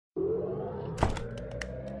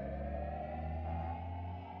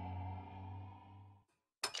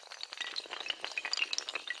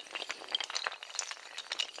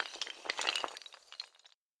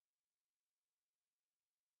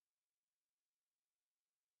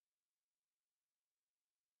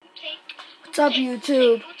What's up,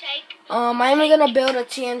 YouTube? I'm gonna build a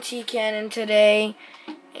TNT cannon today,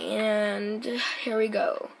 and here we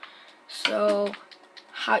go. So,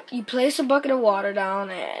 you place a bucket of water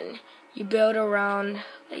down, and you build around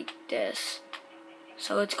like this,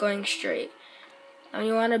 so it's going straight. Now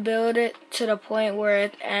you want to build it to the point where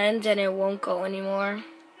it ends and it won't go anymore.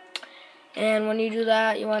 And when you do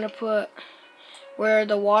that, you want to put where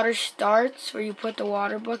the water starts, where you put the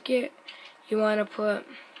water bucket, you want to put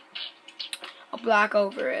a block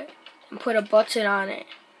over it and put a button on it.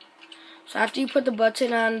 So after you put the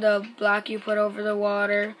button on the block you put over the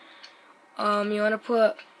water, you want to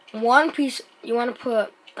put one piece, you want to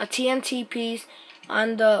put a TNT piece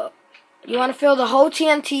on the, you want to fill the whole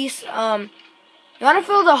TNT, you want to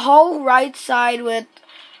fill the whole right side with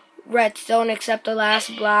redstone except the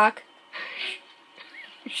last block.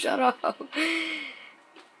 Shut up.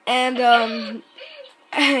 And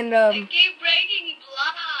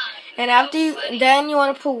after you, then you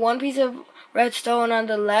want to put one piece of redstone on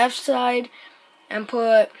the left side and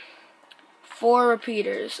put 4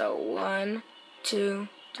 repeaters. So 1, 2,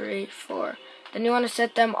 3, 4. Then you want to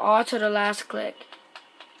set them all to the last click.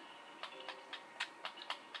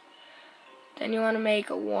 Then you want to make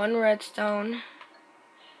 1 redstone,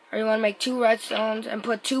 or you want to make 2 redstones and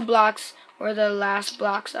put 2 blocks where the last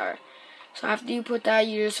blocks are. So after you put that,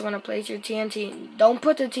 you just want to place your TNT. Don't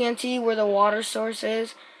put the TNT where the water source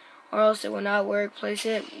is, or else it will not work. Place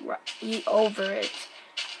it over it.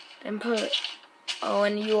 Then put,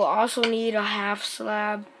 and you will also need a half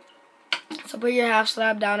slab. So put your half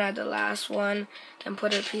slab down at the last one, then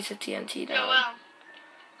put a piece of TNT down.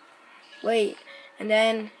 Wait, and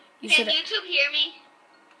then you should. Can YouTube hear me?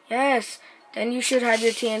 Yes. Then you should have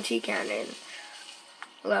your TNT cannon.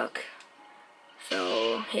 Look.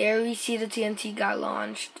 So here we see the TNT got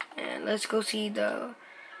launched, and let's go see the.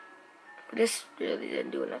 This really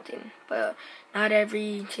didn't do nothing, but not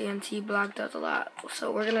every TNT block does a lot.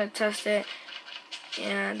 So we're gonna test it,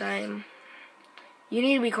 and you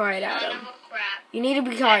need to be quiet, Adam. You need to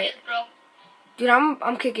be quiet, dude.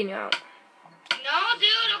 I'm kicking you out. No,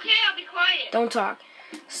 dude. Okay, I'll be quiet. Don't talk.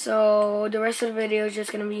 So the rest of the video is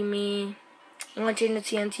just gonna be me launching the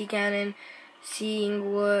TNT cannon,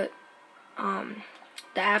 seeing what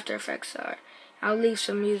the after effects are. I'll leave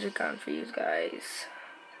some music on for you guys.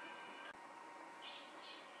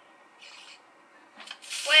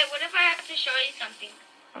 Wait, what if I have to show you something?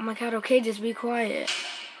 Oh my god, okay, just be quiet.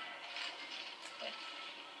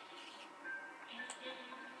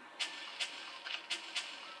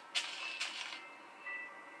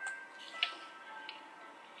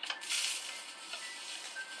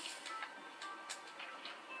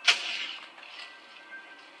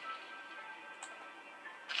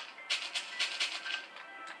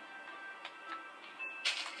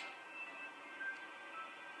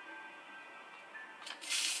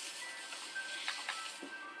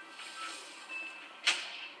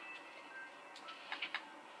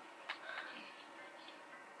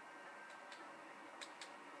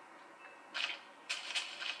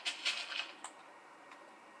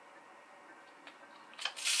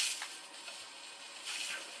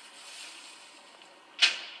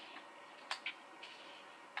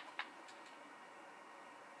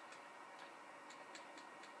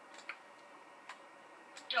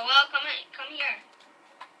 Joel, come here.